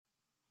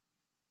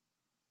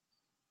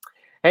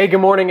Hey,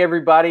 good morning,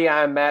 everybody.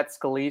 I'm Matt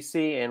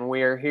Scalisi, and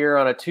we are here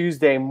on a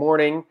Tuesday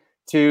morning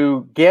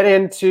to get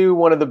into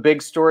one of the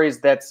big stories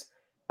that's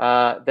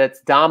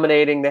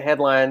dominating the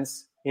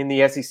headlines in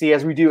the SEC,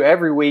 as we do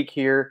every week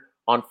here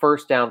on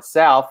First Down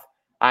South.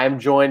 I am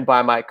joined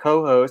by my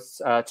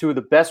co-hosts, two of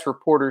the best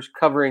reporters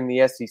covering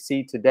the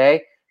SEC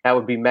today. That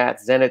would be Matt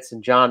Zenitz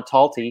and John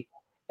Talty.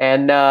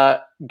 And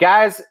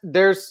guys,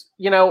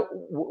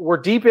 we're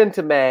deep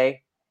into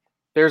May.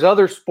 There's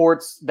other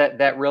sports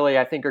that really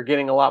I think are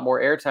getting a lot more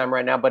airtime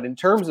right now. But in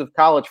terms of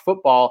college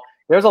football,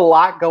 there's a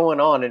lot going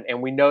on.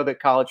 And we know that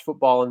college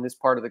football in this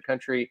part of the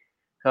country,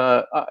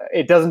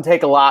 it doesn't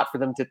take a lot for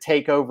them to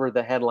take over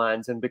the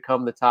headlines and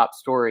become the top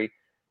story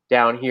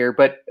down here.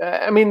 But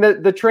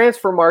the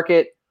transfer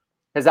market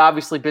has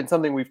obviously been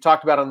something we've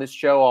talked about on this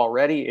show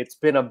already. It's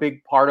been a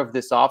big part of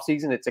this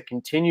offseason. It's a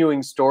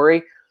continuing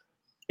story.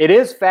 It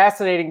is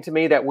fascinating to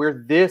me that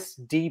we're this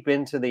deep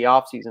into the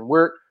offseason.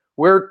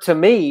 We're to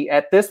me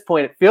at this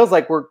point, it feels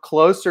like we're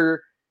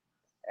closer.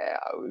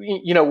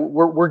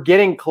 We're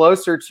getting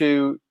closer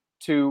to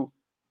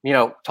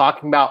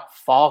talking about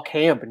fall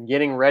camp and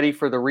getting ready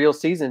for the real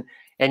season,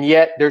 and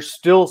yet there's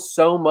still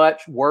so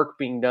much work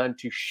being done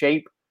to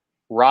shape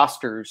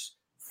rosters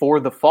for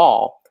the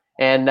fall.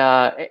 And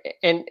I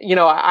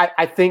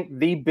think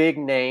the big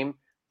name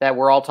that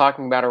we're all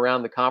talking about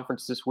around the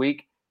conference this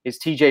week is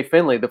TJ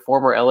Finley, the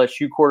former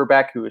LSU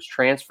quarterback who is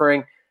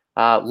transferring.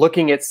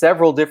 Looking at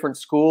several different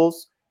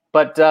schools,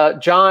 but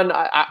John,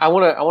 I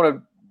want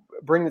to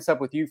bring this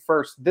up with you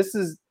first. This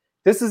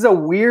is a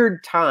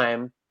weird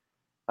time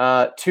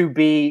to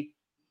be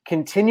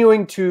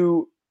continuing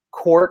to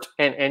court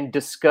and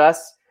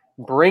discuss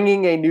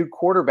bringing a new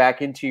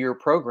quarterback into your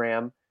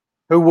program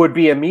who would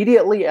be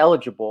immediately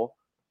eligible.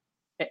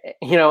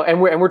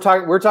 And we're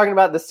talking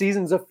about the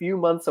season's a few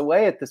months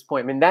away at this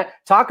point. I mean,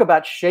 talk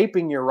about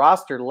shaping your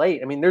roster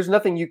late. I mean, there's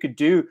nothing you could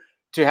do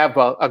to have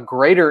a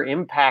greater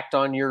impact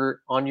on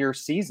your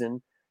season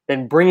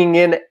than bringing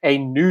in a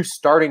new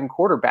starting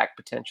quarterback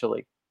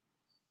potentially.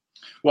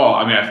 Well,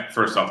 I mean,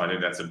 first off, I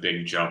think that's a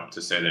big jump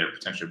to say they're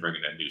potentially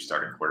bringing a new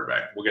starting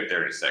quarterback. We'll get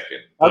there in a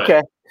second.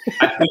 Okay.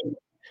 I think,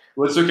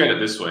 let's look at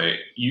it this way.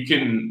 You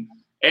can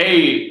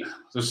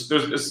there's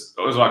a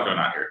lot going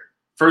on here.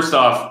 First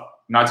off,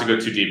 not to go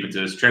too deep into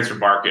this, transfer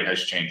market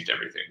has changed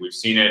everything. We've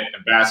seen it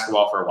in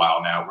basketball for a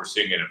while now. We're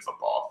seeing it in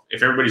football.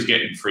 If everybody's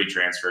getting free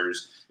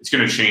transfers, it's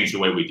going to change the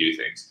way we do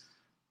things.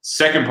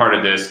 Second part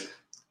of this,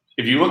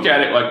 if you look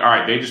at it like, all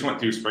right, they just went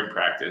through spring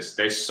practice.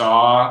 They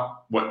saw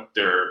what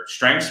their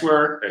strengths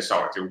were. They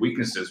saw what their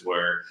weaknesses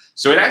were.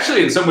 So it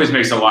actually in some ways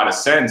makes a lot of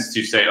sense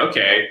to say,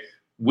 okay,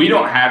 we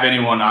don't have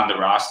anyone on the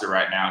roster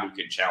right now who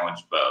can challenge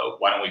Bo.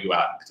 Why don't we go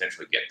out and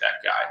potentially get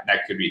that guy? And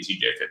that could be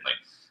TJ Finley.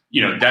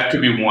 That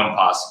could be one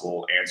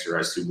possible answer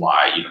as to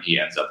why, he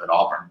ends up at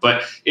Auburn.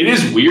 But it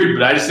is weird,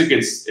 but I just think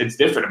it's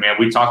different. I mean,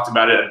 we talked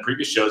about it in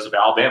previous shows of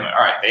Alabama.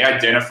 All right, they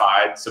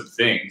identified some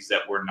things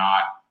that were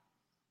not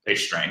a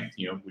strength.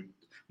 We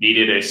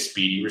needed a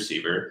speedy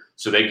receiver,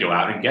 so they go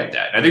out and get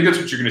that. And I think that's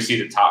what you're going to see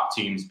the top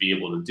teams be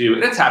able to do.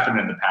 And it's happened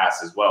in the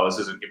past as well. This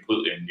isn't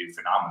completely a new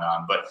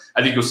phenomenon, but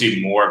I think you'll see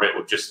more of it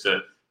with just the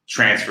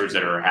transfers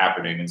that are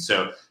happening. And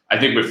so I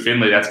think with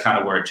Finley, that's kind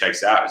of where it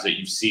checks out, is that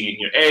you've seen,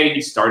 A,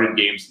 he started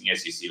games in the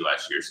SEC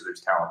last year, so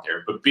there's talent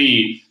there. But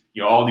B,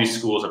 all these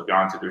schools have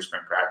gone through their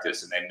spring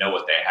practice and they know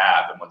what they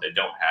have and what they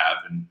don't have.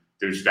 And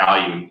there's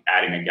value in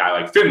adding a guy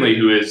like Finley,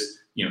 who is,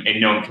 a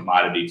known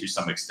commodity to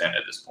some extent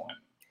at this point.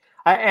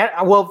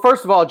 Well,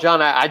 first of all,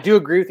 John, I do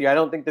agree with you. I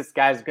don't think this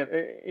guy's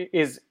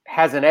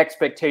has an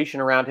expectation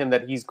around him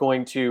that he's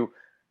going to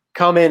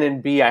come in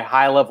and be a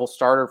high-level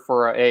starter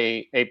for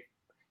a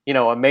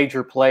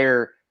major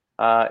player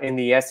in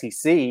the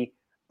SEC,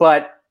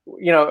 but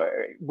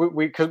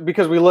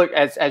because we look,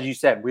 as you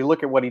said, we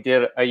look at what he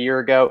did a year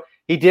ago.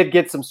 He did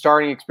get some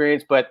starting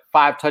experience, but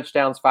 5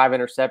 touchdowns, 5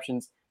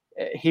 interceptions.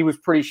 He was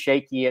pretty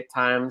shaky at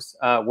times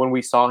when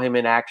we saw him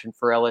in action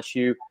for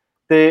LSU.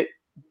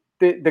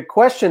 The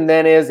question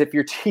then is, if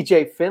you're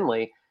TJ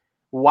Finley,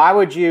 why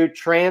would you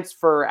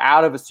transfer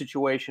out of a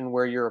situation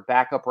where you're a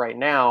backup right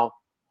now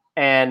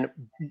and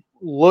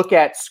look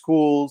at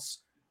schools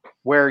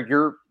where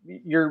you're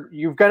going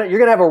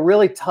to have a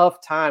really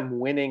tough time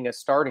winning a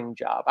starting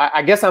job?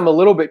 I guess I'm a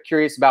little bit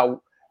curious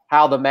about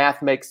how the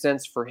math makes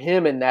sense for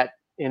him in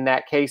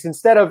that case,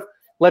 instead of,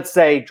 let's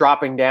say,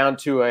 dropping down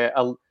to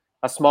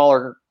a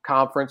smaller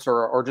conference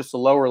or just a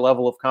lower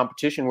level of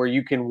competition where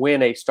you can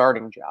win a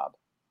starting job.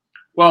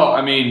 Well,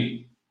 I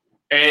mean,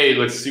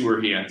 let's see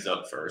where he ends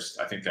up first.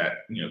 I think that,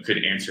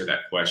 could answer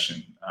that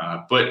question.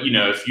 But,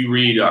 if you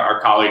read our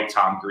colleague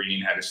Tom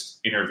Green had an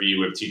interview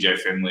with TJ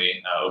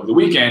Finley over the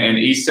weekend, and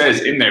he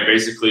says in there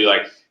basically,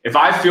 like, if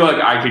I feel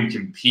like I can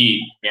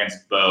compete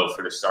against Bo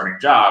for the starting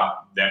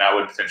job, then I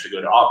would potentially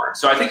go to Auburn.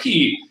 So I think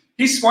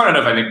he's smart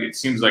enough. I think it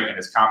seems like in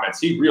his comments,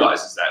 he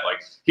realizes that,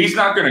 like, he's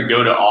not going to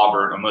go to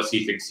Auburn unless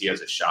he thinks he has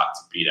a shot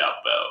to beat out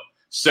Bo.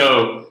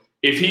 So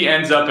if he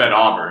ends up at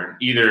Auburn,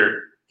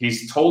 either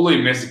he's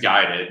totally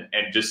misguided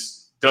and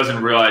just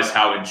doesn't realize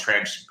how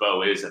entrenched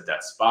Bo is at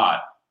that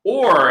spot,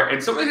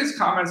 and some of his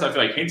comments I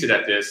feel like hinted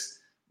at this,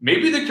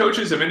 maybe the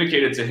coaches have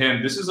indicated to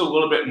him, this is a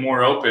little bit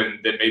more open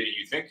than maybe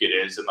you think it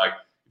is. And like,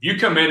 if you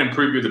come in and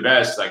prove you're the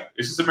best, like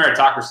this is a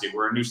meritocracy.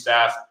 We're a new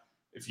staff.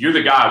 If you're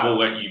the guy, we'll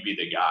let you be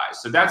the guy.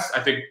 So that's, I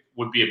think,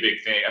 would be a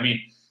big thing. I mean,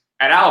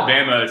 at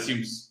Alabama, it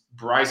seems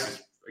Bryce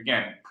is,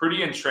 again,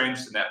 pretty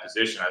entrenched in that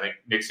position. I think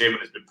Nick Saban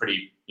has been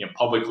pretty,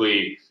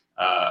 publicly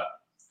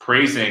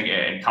praising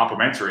and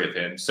complimentary of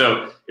him.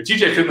 So if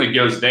TJ Finley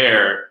goes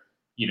there,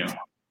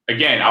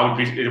 again,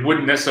 it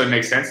wouldn't necessarily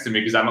make sense to me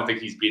because I don't think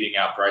he's beating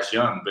out Bryce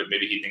Young, but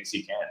maybe he thinks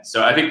he can.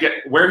 So I think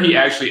where he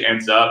actually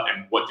ends up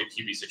and what the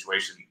QB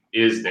situation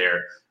is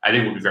there, I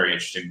think will be very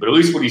interesting. But at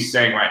least what he's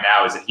saying right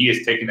now is that he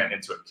is taking that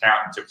into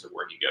account in terms of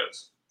where he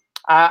goes.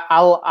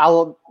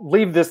 I'll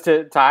leave this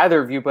to either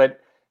of you,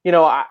 but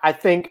I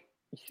think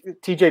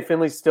TJ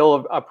Finley's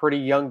still a pretty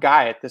young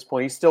guy at this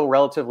point. He's still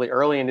relatively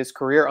early in his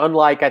career,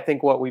 unlike I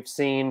think what we've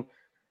seen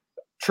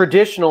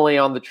traditionally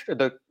on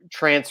the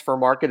transfer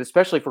market,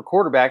 especially for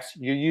quarterbacks.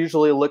 You're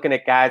usually looking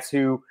at guys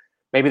who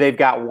maybe they've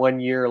got 1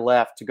 year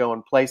left to go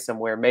and play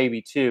somewhere,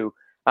 maybe two.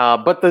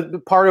 But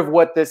the part of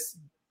what this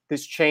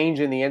change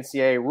in the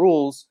NCAA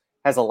rules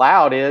has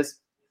allowed is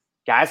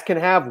guys can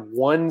have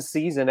one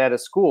season at a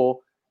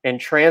school and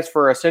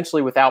transfer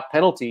essentially without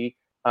penalty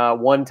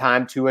one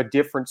time to a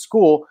different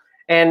school.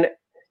 And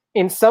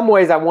in some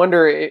ways, I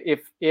wonder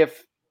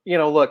if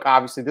look,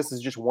 obviously this is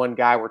just one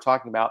guy we're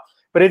talking about,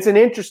 but it's an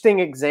interesting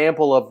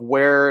example of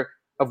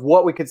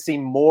what we could see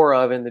more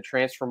of in the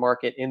transfer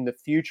market in the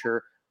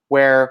future,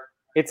 where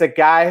it's a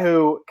guy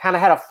who kind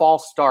of had a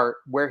false start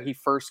where he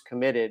first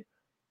committed.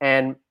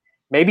 And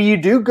maybe you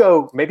do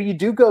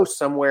go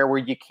somewhere where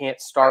you can't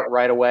start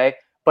right away,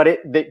 but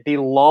the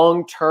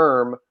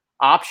long-term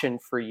option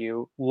for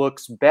you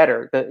looks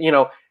better.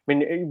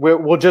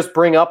 We'll just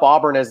bring up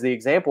Auburn as the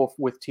example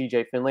with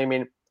TJ Finley. I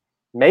mean,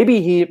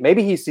 maybe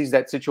he sees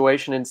that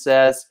situation and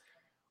says,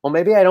 well,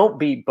 maybe I don't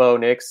beat Bo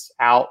Nix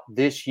out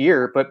this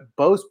year, but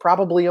Bo's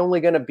probably only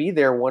going to be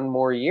there one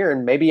more year,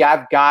 and maybe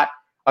I've got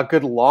a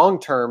good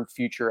long-term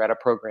future at a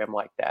program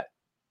like that.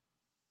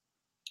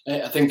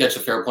 I think that's a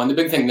fair point. The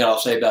big thing that I'll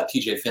say about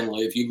TJ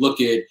Finley, if you look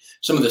at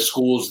some of the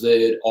schools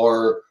that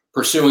are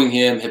pursuing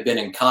him, have been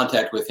in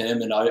contact with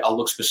him, and I'll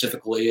look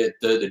specifically at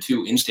the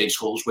two in-state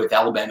schools with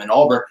Alabama and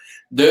Auburn,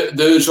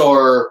 those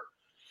are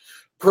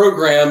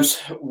programs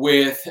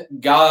with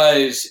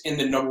guys in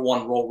the number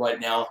one role right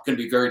now, going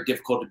to be very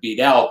difficult to beat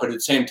out. But at the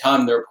same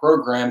time, there are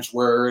programs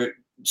where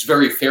it's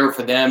very fair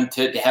for them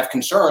to have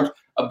concerns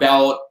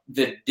about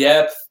the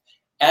depth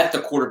at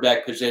the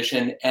quarterback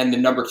position and the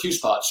number two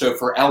spot. So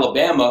for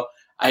Alabama,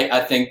 I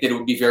think that it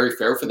would be very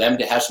fair for them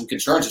to have some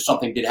concerns if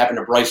something did happen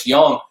to Bryce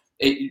Young,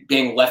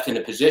 being left in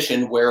a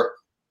position where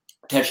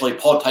potentially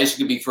Paul Tyson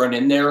could be thrown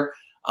in there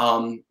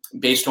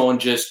based on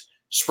just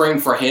spring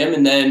for him.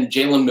 And then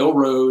Jalen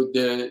Milroe,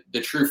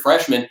 the true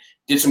freshman,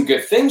 did some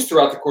good things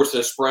throughout the course of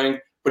the spring,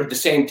 but at the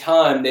same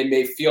time, they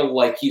may feel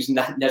like he's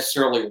not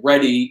necessarily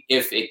ready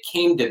if it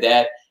came to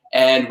that.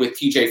 And with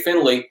TJ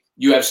Finley,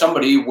 you have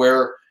somebody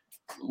where,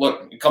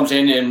 look, comes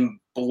in and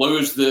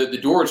blows the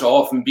doors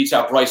off and beats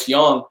out Bryce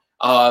Young,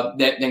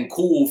 then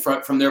cool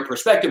from their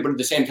perspective. But at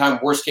the same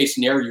time, worst case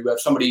scenario, you have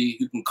somebody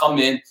who can come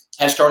in,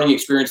 has starting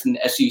experience in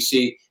the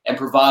SEC, and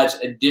provides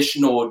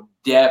additional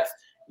depth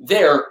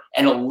there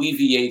and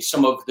alleviate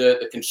some of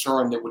the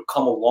concern that would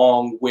come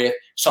along with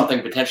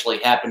something potentially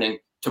happening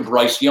to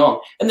Bryce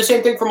Young. And the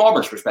same thing from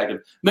Auburn's perspective.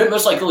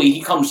 Most likely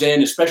he comes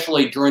in,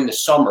 especially during the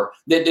summer.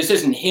 This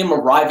isn't him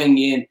arriving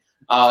in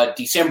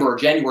December or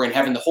January and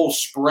having the whole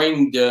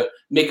spring to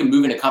make a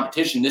move in a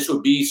competition. This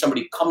would be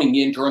somebody coming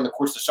in during the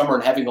course of summer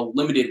and having a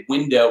limited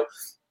window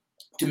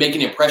to make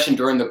an impression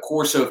during the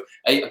course of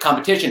a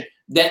competition.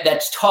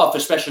 That's tough,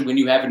 especially when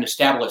you have an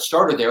established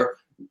starter there.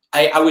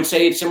 I would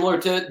say it's similar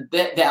to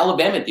the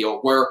Alabama deal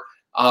where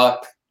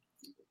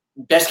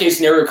best case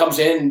scenario comes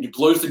in and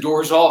blows the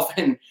doors off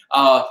and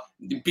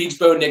beats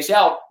Bo Nix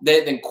out,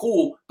 then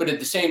cool. But at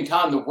the same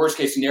time, the worst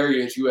case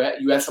scenario is you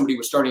have somebody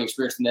with starting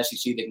experience in the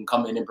SEC that can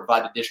come in and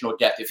provide additional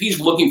depth. If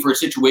he's looking for a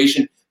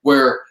situation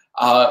where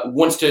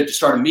wants to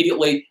start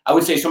immediately, I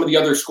would say some of the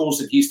other schools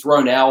that he's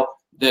thrown out,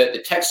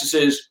 the Texas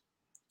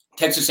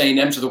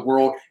A&Ms of the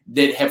world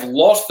that have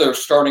lost their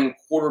starting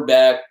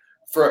quarterback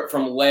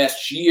from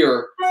last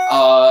year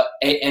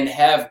and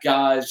have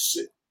guys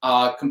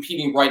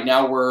competing right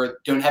now where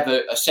don't have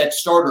a set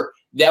starter,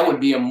 that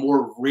would be a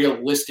more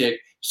realistic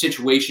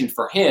situation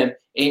for him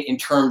in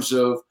terms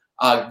of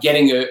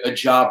getting a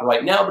job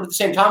right now. But at the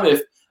same time,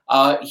 if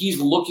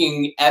he's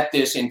looking at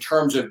this in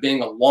terms of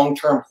being a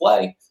long-term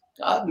play,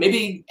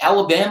 maybe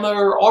Alabama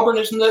or Auburn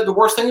isn't the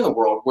worst thing in the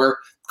world, where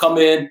come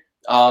in,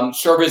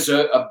 serve as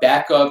a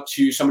backup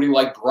to somebody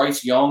like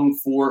Bryce Young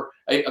for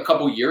a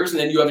couple of years, and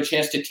then you have a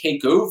chance to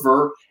take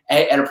over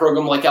at a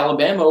program like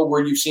Alabama,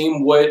 where you've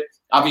seen what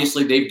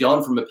obviously they've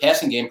done from a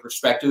passing game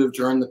perspective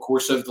during the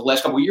course of the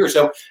last couple of years.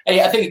 So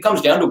I think it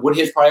comes down to what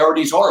his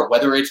priorities are,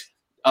 whether it's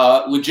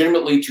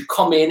legitimately to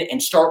come in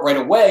and start right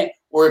away,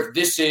 or if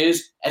this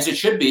is, as it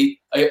should be,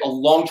 a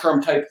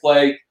long-term type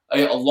play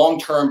a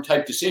long-term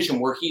type decision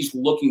where he's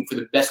looking for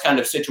the best kind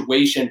of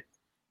situation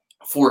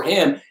for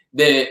him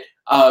that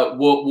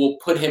will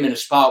put him in a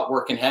spot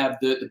where it can have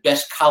the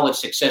best college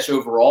success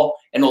overall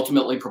and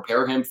ultimately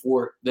prepare him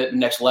for the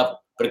next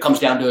level. But it comes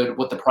down to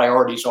what the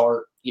priorities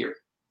are here.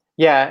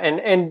 Yeah,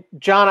 and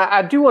John,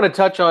 I do want to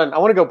touch on – I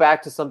want to go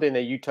back to something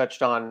that you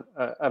touched on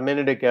a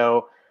minute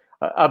ago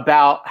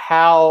about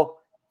how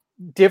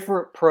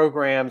different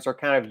programs are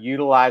kind of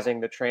utilizing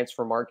the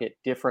transfer market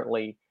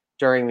differently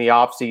during the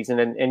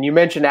offseason. And you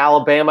mentioned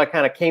Alabama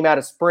kind of came out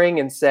of spring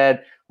and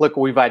said, look,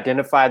 we've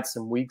identified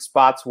some weak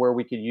spots where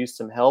we could use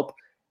some help,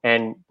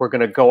 and we're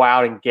going to go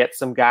out and get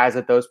some guys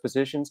at those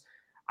positions.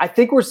 I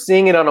think we're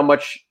seeing it on a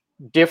much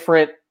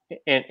different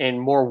and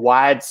more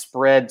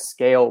widespread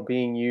scale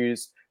being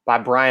used by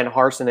Brian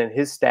Harsin and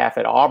his staff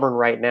at Auburn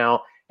right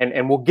now.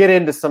 And we'll get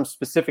into some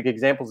specific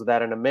examples of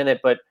that in a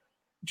minute, but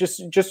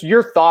just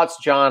your thoughts,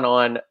 John,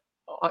 on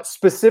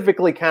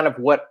specifically kind of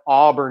what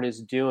Auburn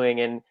is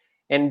doing.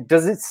 And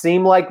does it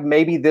seem like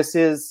maybe this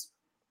is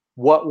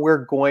what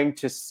we're going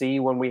to see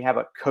when we have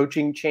a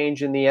coaching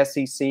change in the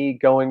SEC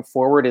going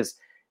forward, is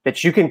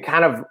that you can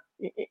kind of,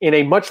 in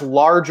a much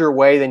larger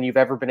way than you've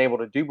ever been able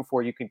to do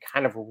before, you can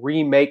kind of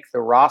remake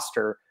the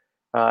roster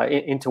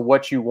into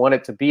what you want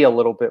it to be a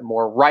little bit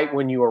more right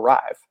when you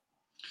arrive?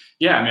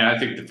 Yeah, I mean, I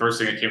think the first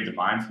thing that came to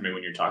mind for me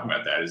when you're talking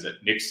about that is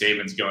that Nick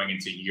Saban's going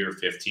into year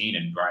 15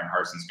 and Brian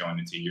Harsin's going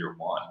into year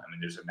 1. I mean,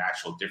 there's a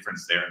natural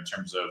difference there in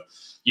terms of,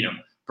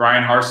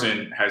 Brian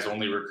Harsin has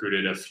only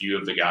recruited a few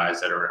of the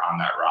guys that are on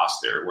that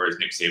roster, whereas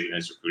Nick Saban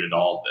has recruited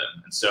all of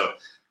them. And so,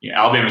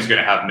 Alabama's going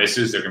to have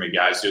misses. There are going to be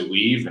guys who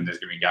leave and there's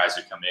going to be guys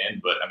who come in.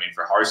 But, I mean,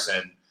 for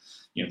Harsin,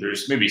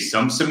 there's maybe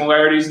some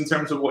similarities in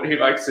terms of what he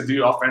likes to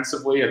do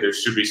offensively. There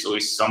should be at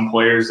least some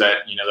players that,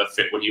 that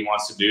fit what he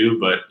wants to do.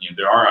 But,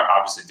 there are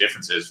obviously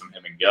differences from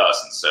him and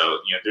Gus. And so,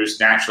 there's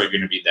naturally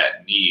going to be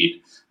that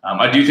need.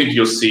 I do think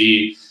you'll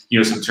see,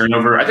 some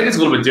turnover. I think it's a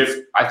little bit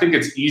different. I think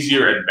it's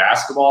easier in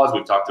basketball, as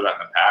we've talked about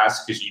in the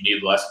past, because you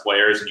need less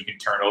players and you can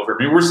turn over.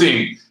 I mean, we're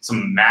seeing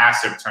some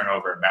massive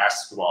turnover in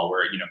basketball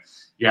where,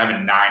 you're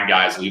having 9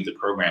 guys leave the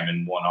program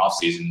in one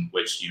offseason,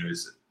 which,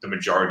 is the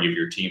majority of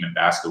your team in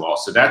basketball.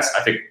 So I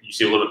think you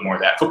see a little bit more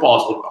of that. Football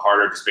is a little bit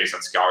harder just based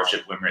on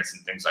scholarship limits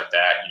and things like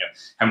that.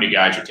 How many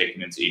guys you're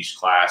taking into each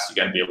class. You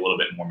got to be a little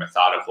bit more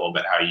methodical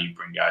about how you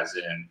bring guys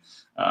in.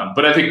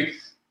 But I think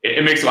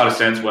it makes a lot of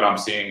sense what I'm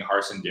seeing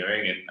Harsin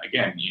doing. And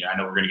again, I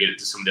know we're going to get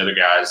into some of the other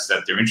guys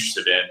that they're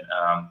interested in.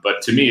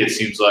 But to me, it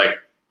seems like,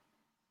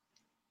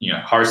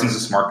 Harsin's a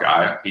smart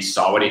guy. He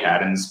saw what he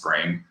had in the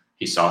spring.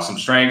 He saw some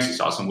strengths. He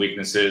saw some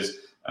weaknesses.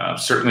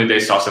 Certainly,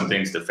 they saw some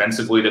things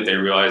defensively that they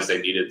realized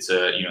they needed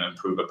to,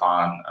 improve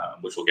upon,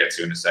 which we'll get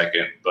to in a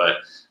second. But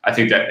I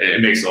think that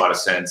it makes a lot of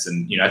sense.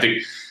 And, I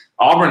think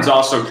Auburn's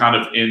also kind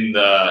of in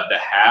the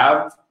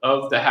have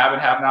and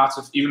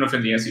have-nots, even if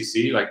in the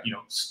SEC, like,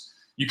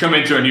 you come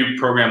into a new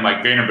program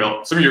like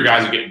Vanderbilt, some of your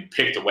guys are getting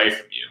picked away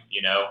from you,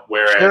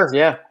 whereas Sure,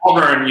 yeah.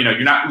 Auburn, you're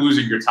not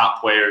losing your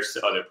top players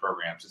to other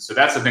programs. And so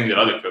that's the thing that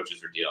other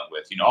coaches are dealing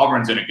with.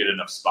 Auburn's in a good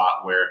enough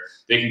spot where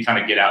they can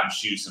kind of get out and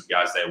choose some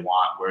guys they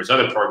want, whereas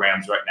other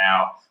programs right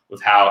now,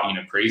 with how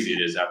crazy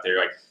it is out there,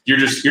 like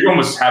you're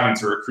almost having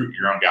to recruit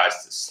your own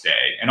guys to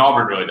stay. And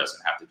Auburn really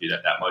doesn't have to do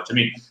that much. I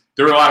mean,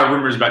 there were a lot of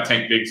rumors about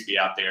Tank Bigsby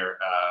out there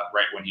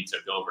right when he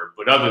took over,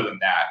 but other than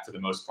that, for the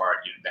most part,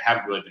 they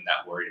haven't really been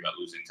that worried about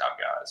losing top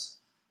guys.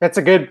 That's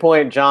a good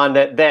point, John.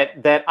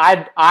 That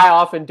I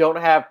often don't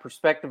have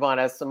perspective on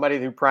as somebody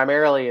who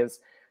primarily is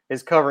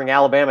covering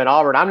Alabama and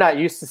Auburn. I'm not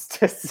used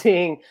to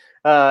seeing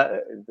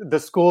the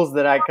schools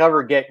that I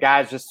cover get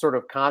guys just sort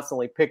of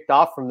constantly picked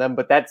off from them,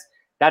 but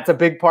that's a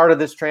big part of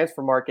this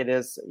transfer market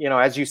is,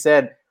 as you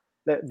said,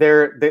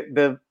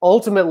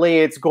 ultimately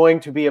it's going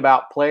to be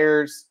about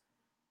players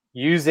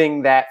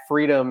using that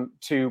freedom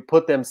to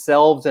put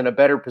themselves in a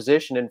better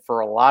position. And for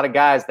a lot of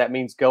guys, that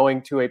means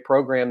going to a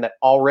program that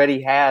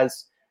already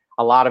has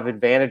a lot of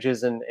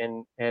advantages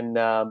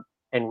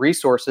and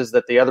resources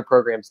that the other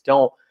programs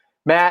don't.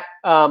 Matt,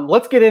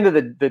 let's get into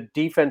the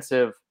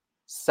defensive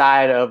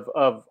side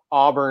of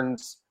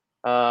Auburn's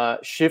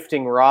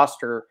shifting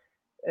roster.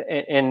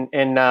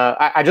 And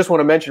I just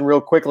want to mention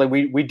real quickly,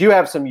 we do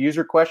have some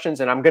user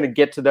questions, and I'm going to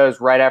get to those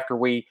right after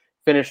we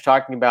finish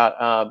talking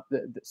about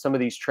some of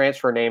these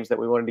transfer names that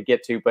we wanted to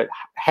get to. But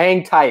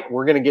hang tight.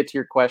 We're going to get to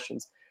your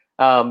questions.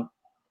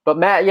 But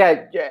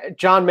Matt,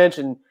 John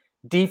mentioned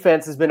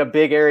defense has been a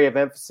big area of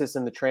emphasis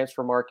in the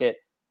transfer market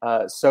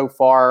so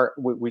far.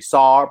 We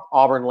saw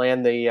Auburn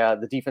land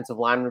the defensive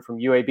lineman from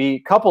UAB. A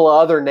couple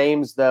of other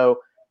names, though,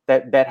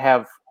 that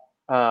have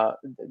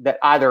that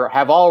either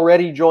have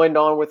already joined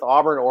on with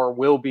Auburn or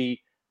will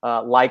be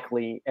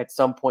likely at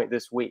some point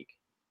this week.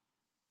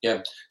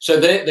 Yeah, so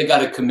they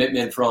got a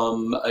commitment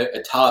from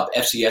a top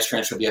FCS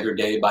transfer the other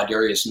day by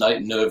Darius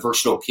Knighton, a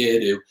versatile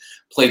kid who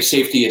played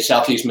safety at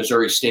Southeast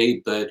Missouri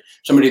State, but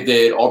somebody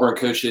that Auburn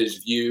coaches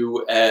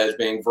view as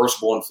being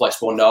versatile and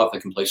flexible enough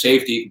that can play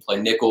safety, can play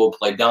nickel,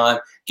 play dime,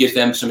 gives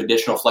them some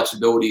additional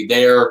flexibility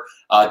there.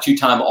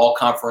 Two-time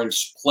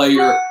all-conference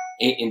player,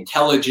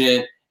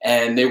 intelligent,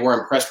 and they were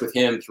impressed with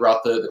him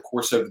throughout the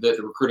course of the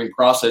recruiting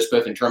process,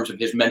 both in terms of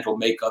his mental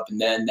makeup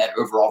and then that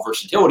overall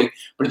versatility.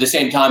 But at the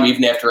same time,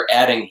 even after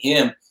adding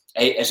him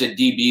as a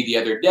DB the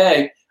other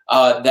day,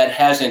 that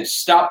hasn't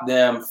stopped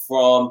them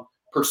from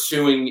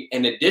pursuing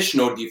an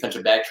additional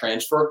defensive back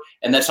transfer.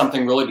 And that's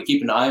something really to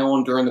keep an eye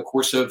on during the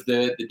course of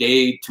the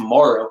day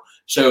tomorrow.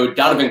 So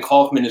Donovan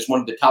Kaufman is one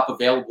of the top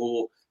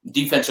available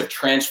defensive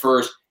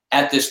transfers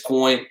at this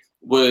point,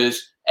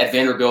 was at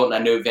Vanderbilt. And I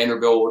know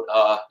Vanderbilt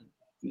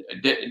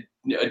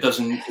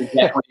doesn't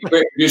exactly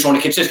produce on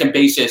a consistent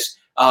basis.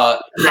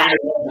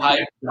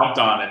 Jumped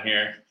on it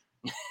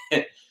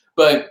here.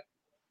 But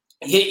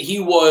he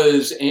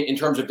was, in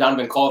terms of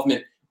Donovan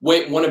Kaufman,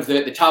 one of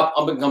the top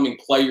up-and-coming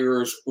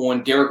players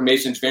on Derek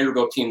Mason's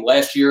Vanderbilt team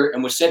last year,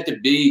 and was said to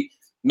be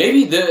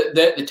maybe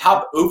the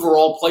top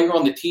overall player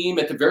on the team,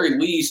 at the very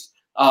least,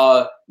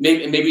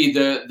 maybe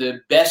the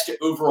best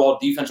overall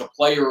defensive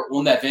player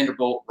on that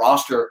Vanderbilt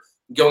roster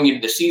going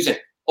into the season.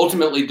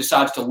 Ultimately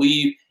decides to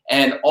leave,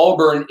 and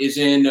Auburn is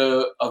in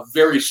a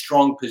very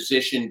strong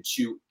position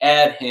to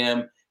add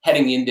him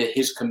heading into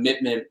his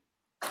commitment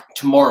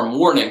tomorrow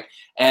morning.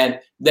 And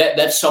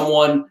that's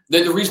someone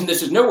that the reason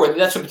this is noteworthy,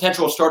 that's a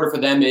potential starter for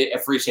them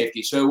at free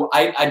safety. So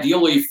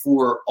ideally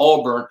for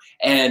Auburn,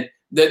 and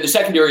the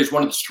secondary is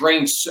one of the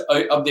strengths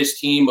of this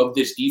team, of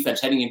this defense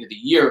heading into the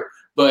year.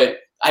 But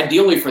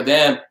ideally for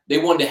them, they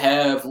wanted to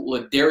have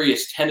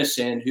Ladarius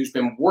Tennyson, who's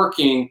been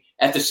working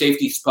at the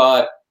safety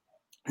spot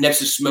next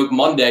to Smoke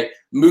Monday,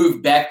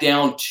 move back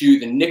down to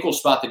the nickel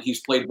spot that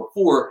he's played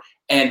before,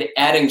 and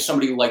adding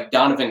somebody like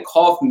Donovan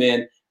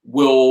Kaufman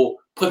will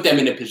put them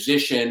in a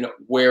position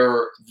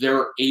where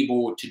they're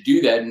able to do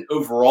that. And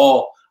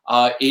overall,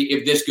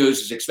 if this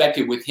goes as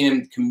expected with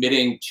him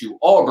committing to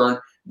Auburn,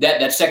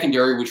 that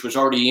secondary, which was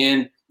already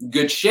in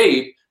good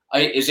shape,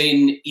 is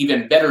in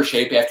even better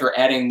shape after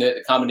adding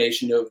the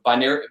combination of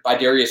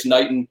Bidarius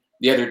Knighton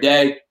the other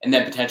day and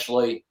then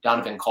potentially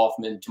Donovan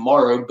Kaufman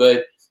tomorrow.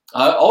 But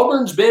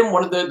Auburn's been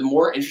one of the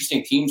more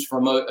interesting teams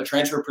from a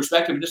transfer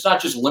perspective. And it's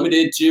not just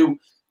limited to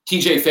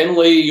TJ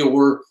Finley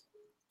or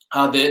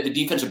the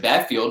defensive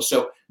backfield.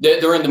 So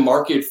they're in the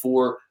market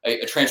for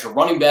a transfer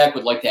running back,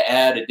 would like to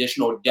add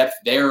additional depth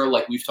there,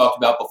 like we've talked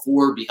about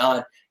before,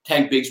 behind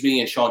Tank Bigsby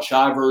and Sean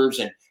Shivers,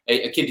 and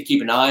a kid to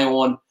keep an eye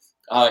on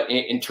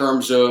in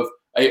terms of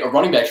a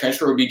running back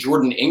transfer would be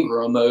Jordan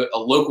Ingram, a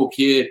local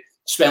kid,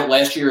 spent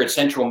last year at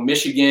Central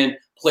Michigan,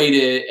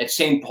 played at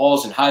St.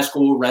 Paul's in high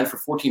school, ran for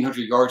 1,400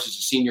 yards as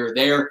a senior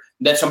there.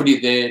 That's somebody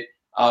that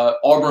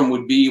Auburn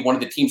would be one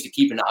of the teams to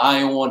keep an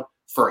eye on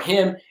for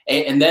him.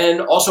 And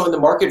then also in the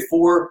market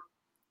for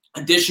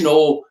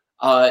additional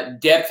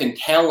depth and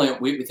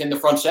talent within the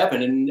front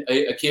seven. And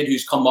a kid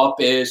who's come up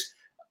as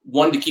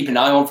one to keep an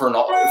eye on for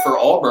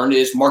Auburn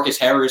is Marcus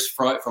Harris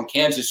from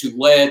Kansas, who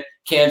led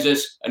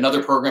Kansas,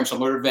 another program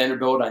similar to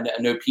Vanderbilt. I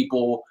know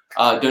people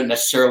don't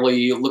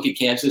necessarily look at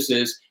Kansas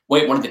as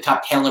one of the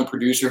top talent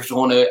producers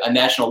on a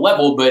national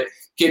level, but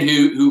kid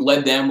who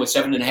led them with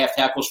 7.5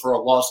 tackles for a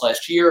loss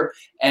last year.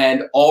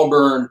 And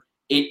Auburn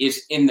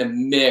is in the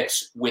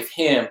mix with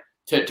him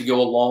to go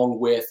along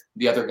with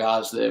the other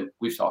guys that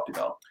we've talked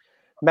about.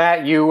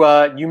 Matt,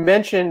 you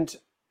mentioned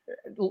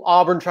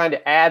Auburn trying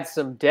to add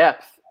some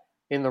depth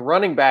in the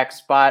running back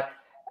spot.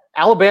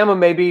 Alabama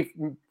may be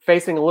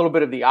facing a little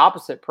bit of the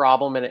opposite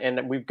problem,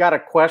 and we've got a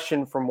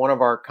question from one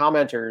of our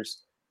commenters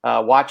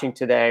watching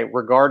today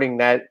regarding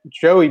that.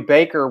 Joey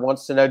Baker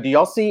wants to know, do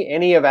y'all see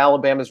any of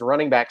Alabama's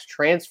running backs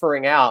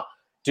transferring out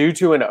due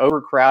to an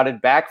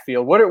overcrowded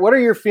backfield? What are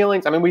your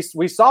feelings? I mean,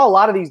 we saw a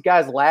lot of these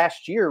guys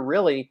last year,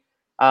 really.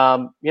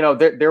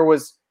 There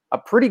was a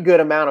pretty good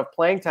amount of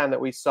playing time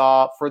that we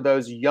saw for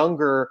those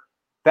younger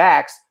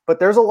backs, but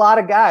there's a lot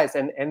of guys,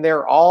 and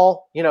they're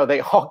all, they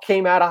all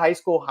came out of high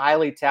school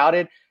highly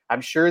touted.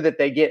 I'm sure that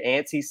they get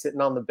antsy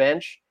sitting on the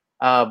bench.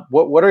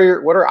 What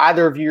are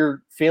either of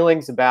your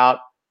feelings about,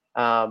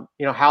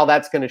 how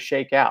that's going to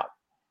shake out?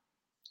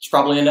 It's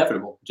probably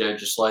inevitable,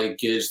 just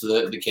like is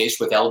the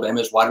case with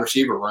Alabama's wide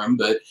receiver room.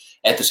 But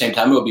at the same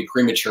time, it would be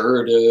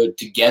premature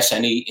to guess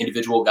any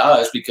individual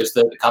guys because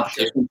the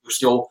competition is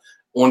still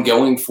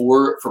ongoing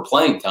for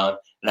playing time.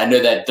 And I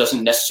know that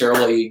doesn't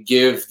necessarily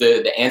give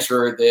the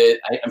answer that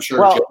I'm sure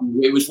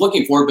Joey was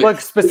looking for.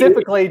 But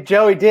specifically,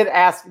 Joey did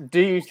ask, do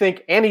you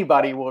think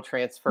anybody will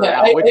transfer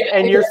out?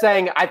 And you're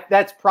saying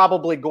that's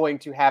probably going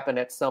to happen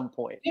at some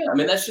point. Yeah, I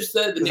mean, that's just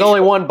there's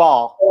only one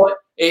ball.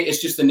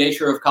 It's just the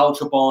nature of college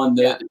football and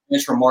the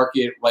transfer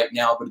market right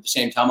now. But at the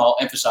same time, I'll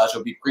emphasize it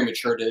would be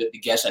premature to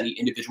guess any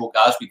individual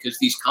guys because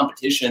these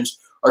competitions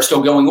are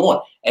still going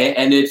on.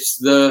 And it's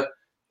the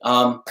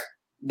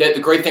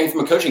great thing from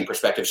a coaching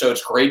perspective. So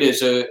it's great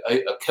as a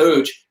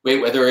coach,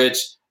 whether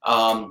it's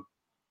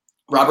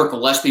Robert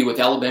Gillespie with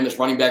Alabama's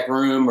running back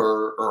room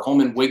or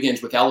Holman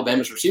Wiggins with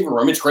Alabama's receiver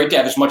room. It's great to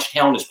have as much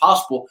talent as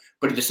possible.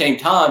 But at the same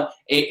time,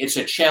 it's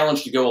a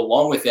challenge to go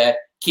along with that,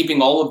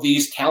 keeping all of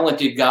these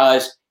talented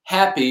guys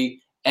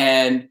happy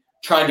and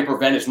trying to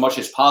prevent as much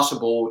as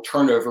possible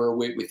turnover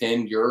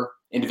within your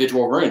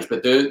individual rooms.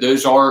 But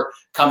those are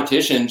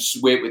competitions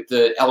with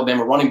the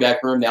Alabama running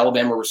back room, the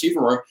Alabama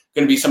receiver room,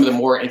 going to be some of the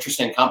more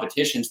interesting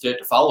competitions to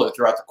follow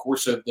throughout the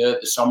course of the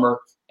summer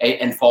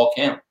and fall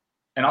camp.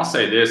 And I'll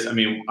say this, I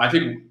mean, I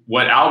think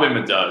what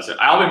Alabama does,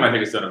 Alabama, I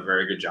think, has done a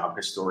very good job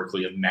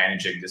historically of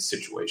managing this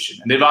situation.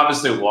 And they've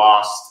obviously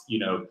lost,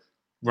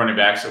 running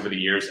backs over the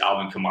years.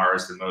 Alvin Kamara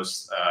is the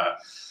most,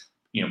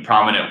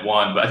 prominent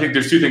one. But I think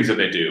there's two things that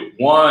they do.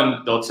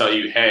 One, they'll tell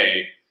you,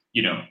 hey,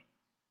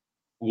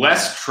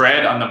 less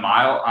tread on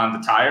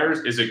the tires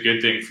is a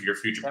good thing for your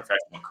future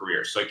professional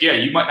career. So,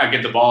 you might not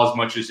get the ball as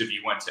much as if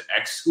you went to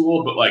X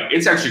school, but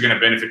it's actually going to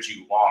benefit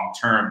you long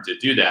term to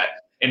do that.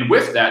 And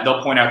with that,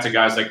 they'll point out to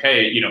guys like,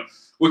 hey,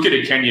 look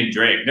at Kenyon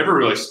Drake. Never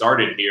really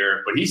started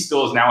here, but he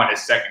still is now in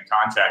his second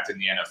contract in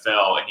the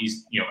NFL. And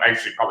he's,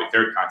 actually probably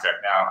third contract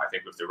now, I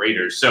think, with the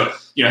Raiders. So,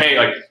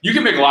 hey, you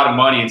can make a lot of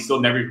money and still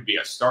never even be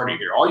a starter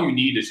here. All you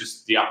need is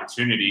just the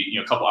opportunity,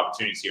 a couple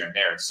opportunities here and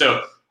there.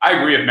 So I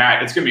agree with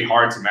Matt. It's going to be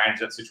hard to manage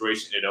that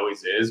situation. It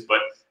always is. But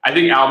I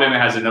think Alabama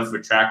has enough of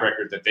a track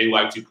record that they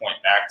like to point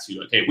back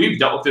to, okay, we've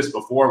dealt with this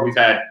before. We've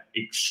had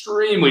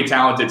extremely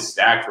talented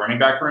stacked running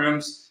back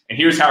rooms. And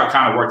here's how it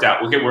kind of worked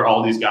out. Look at where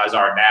all these guys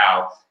are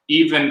now.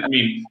 Even,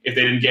 if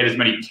they didn't get as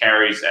many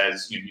carries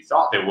as you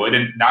thought they would.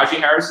 And Najee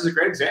Harris is a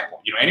great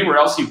example. Anywhere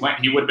else he went,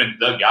 he would have been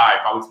the guy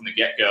probably from the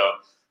get-go.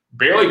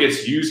 Barely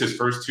gets used his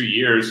first 2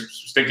 years.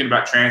 Was thinking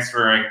about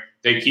transferring.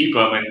 They keep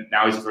him, and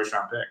now he's a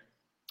first-round pick.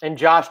 And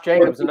Josh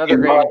Jacobs, another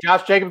great.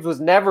 Josh Jacobs was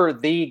never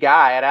the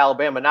guy at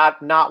Alabama,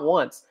 not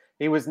once.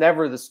 He was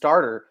never the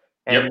starter.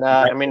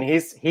 And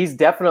he's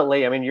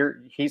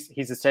definitely.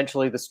 He's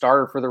essentially the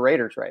starter for the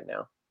Raiders right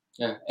now.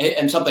 Yeah,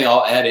 and something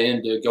I'll add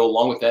in to go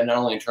along with that, not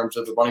only in terms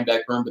of the running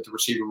back room, but the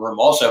receiver room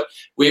also.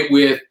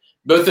 With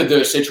both of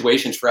those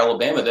situations for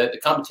Alabama, the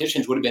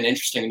competitions would have been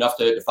interesting enough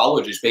to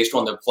follow just based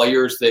on the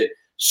players that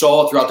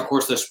saw throughout the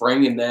course of the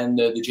spring and then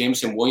the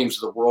Jameson Williams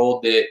of the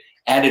world that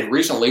added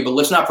recently. But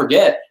let's not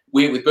forget,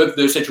 with both of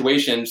those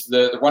situations,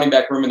 the running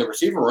back room and the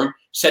receiver room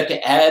set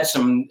to add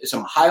some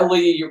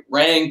highly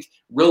ranked,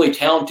 really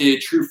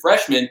talented true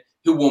freshmen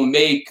who will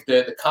make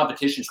the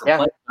competitions for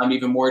playing time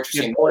even more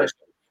interesting.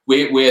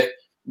 With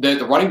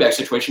the running back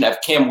situation, have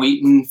Cam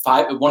Wheaton,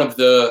 one of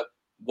the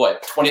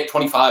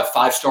 25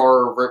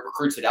 five-star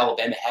recruits that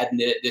Alabama had in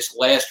this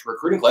last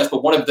recruiting class,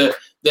 but one of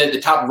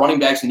the top running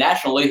backs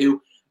nationally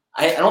who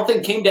I don't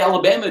think came to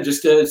Alabama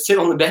just to sit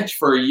on the bench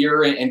for a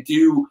year and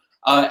do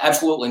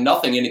absolutely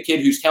nothing. And a kid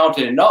who's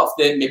talented enough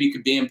that maybe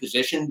could be in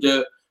position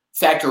to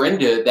factor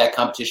into that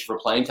competition for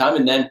playing time.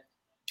 And then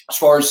as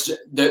far as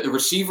the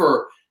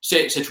receiver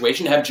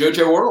situation, have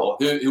JoJo Earl,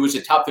 who was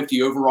a top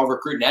 50 overall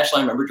recruit nationally.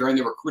 I remember during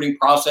the recruiting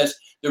process,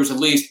 there was at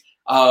least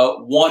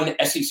one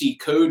SEC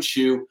coach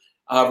who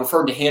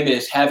referred to him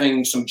as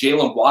having some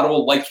Jalen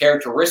Waddle-like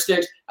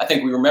characteristics. I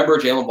think we remember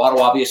Jalen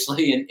Waddle,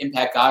 obviously, an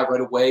impact guy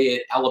right away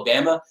at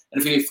Alabama.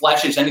 And if he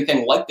flashes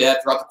anything like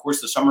that throughout the course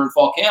of the summer and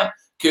fall camp,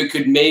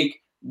 could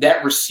make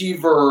that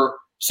receiver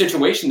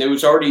situation that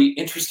was already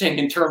interesting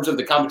in terms of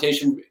the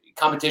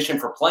competition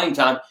for playing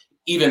time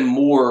even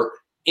more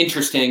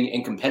interesting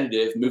and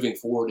competitive moving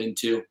forward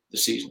into the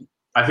season.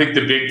 I think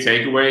the big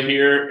takeaway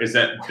here is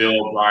that Bill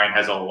O'Brien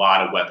has a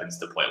lot of weapons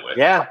to play with.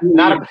 Yeah,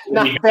 not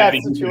a bad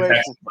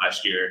situation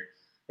last year.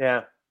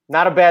 Yeah,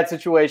 not a bad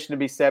situation to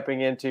be stepping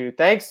into.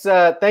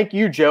 Thank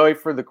you, Joey,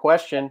 for the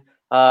question.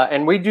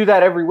 And we do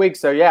that every week.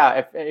 So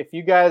yeah, if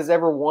you guys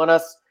ever want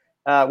us,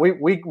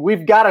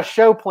 we've got a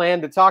show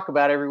planned to talk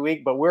about every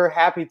week, but we're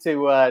happy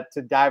to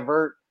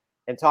divert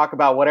and talk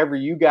about whatever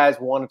you guys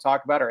want to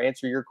talk about or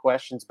answer your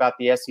questions about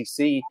the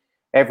SEC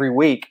every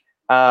week.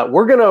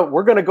 We're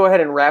gonna go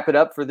ahead and wrap it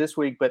up for this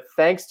week. But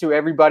thanks to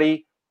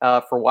everybody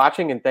for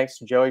watching, and thanks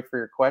to Joey for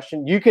your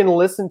question. You can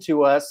listen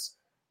to us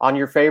on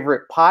your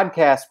favorite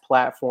podcast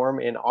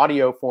platform in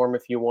audio form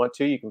if you want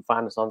to. You can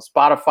find us on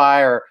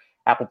Spotify or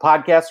Apple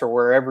Podcasts or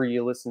wherever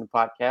you listen to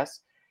podcasts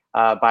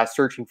by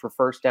searching for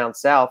First Down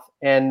South.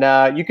 And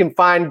you can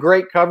find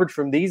great coverage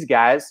from these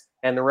guys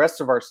and the rest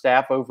of our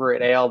staff over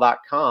at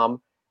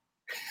AL.com.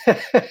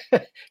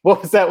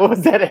 What was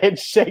that head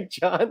shake,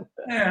 John?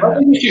 I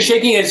think he's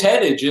shaking his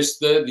head at just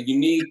the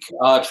unique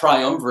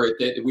triumvirate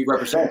that we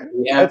represent.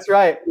 That's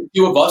right.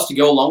 Two of us to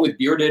go along with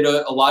bearded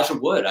Elijah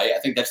Wood. I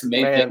think that's the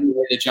main thing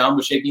that John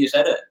was shaking his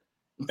head at.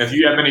 If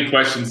you have any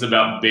questions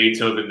about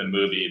Beethoven the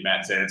movie,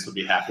 Matt Zanetz would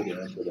be happy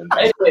to answer them.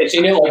 I've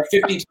seen it like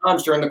 50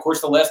 times during the course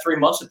of the last 3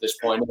 months at this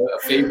point. A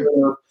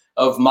favorite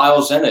of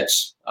Miles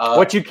Zenitz.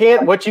 What you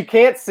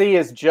can't see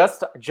is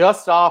just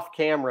off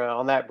camera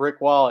on that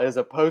brick wall is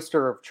a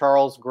poster of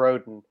Charles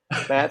Grodin.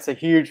 Matt's a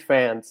huge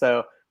fan,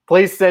 so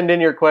please send in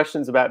your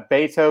questions about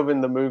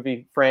Beethoven the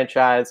movie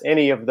franchise,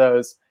 any of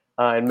those,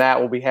 and Matt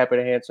will be happy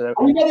to answer them.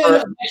 We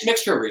got a nice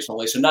mixture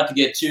recently, so not to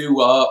get too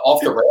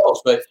off the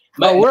rails, but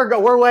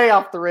we're way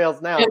off the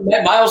rails now.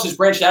 Miles has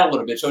branched out a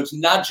little bit, so it's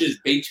not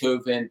just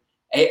Beethoven.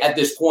 At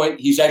this point,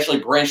 he's actually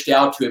branched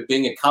out to it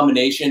being a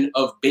combination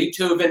of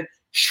Beethoven,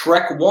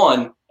 Shrek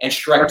 1, and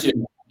Shrek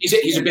 2.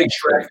 He's a big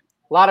Shrek.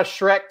 lot of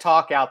Shrek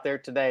talk out there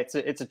today.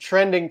 It's a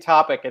trending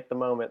topic at the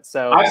moment.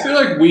 So I feel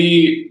like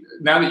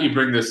now that you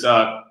bring this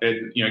up,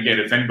 and again,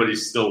 if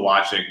anybody's still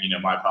watching,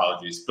 my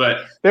apologies,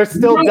 but there's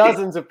still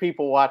dozens of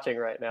people watching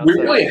right now. We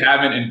really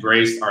haven't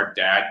embraced our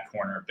dad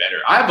corner better.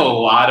 I have a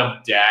lot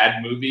of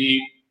dad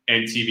movie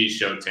and TV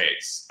show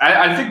takes.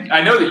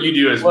 I know that you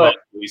do as well.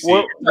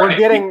 We're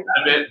getting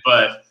a bit,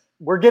 but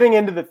we're getting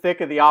into the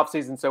thick of the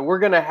offseason, so we're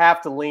going to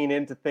have to lean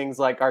into things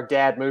like our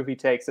dad movie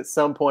takes at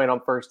some point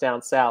on First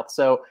Down South.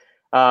 So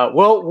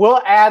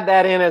we'll add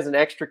that in as an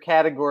extra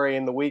category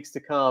in the weeks to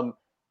come,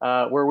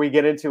 where we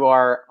get into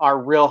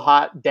our real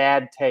hot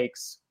dad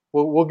takes.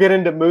 We'll get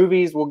into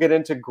movies. We'll get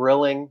into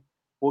grilling.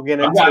 We'll get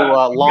into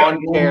lawn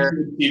care.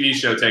 TV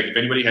show take. If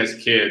anybody has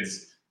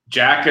kids,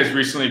 Jack has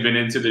recently been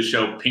into the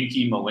show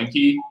Pinky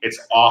Malinky. It's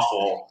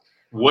awful.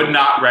 Would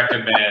not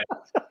recommend.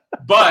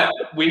 But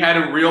we had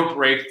a real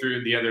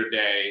breakthrough the other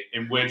day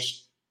in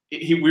which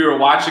we were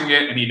watching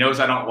it, and he knows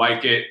I don't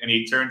like it, and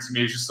he turns to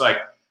me, he's just like,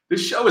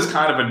 "This show is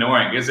kind of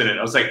annoying, isn't it?"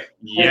 I was like,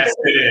 "Yes,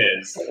 it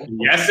is.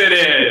 Yes, it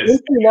is." At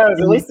least he knows.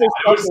 At least there's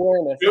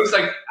self-awareness. It was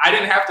like I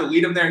didn't have to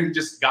lead him there; he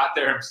just got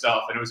there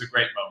himself, and it was a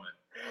great moment.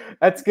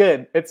 That's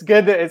good. It's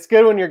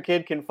good when your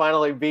kid can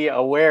finally be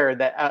aware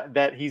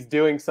that he's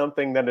doing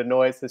something that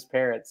annoys his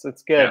parents.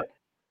 It's good. Yeah.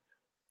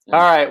 All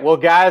right. Well,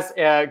 guys,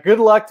 good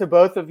luck to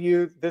both of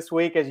you this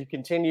week as you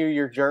continue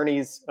your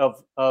journeys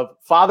of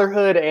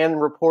fatherhood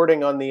and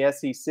reporting on the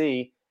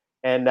SEC.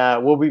 And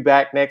we'll be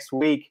back next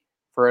week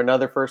for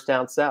another First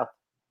Down South.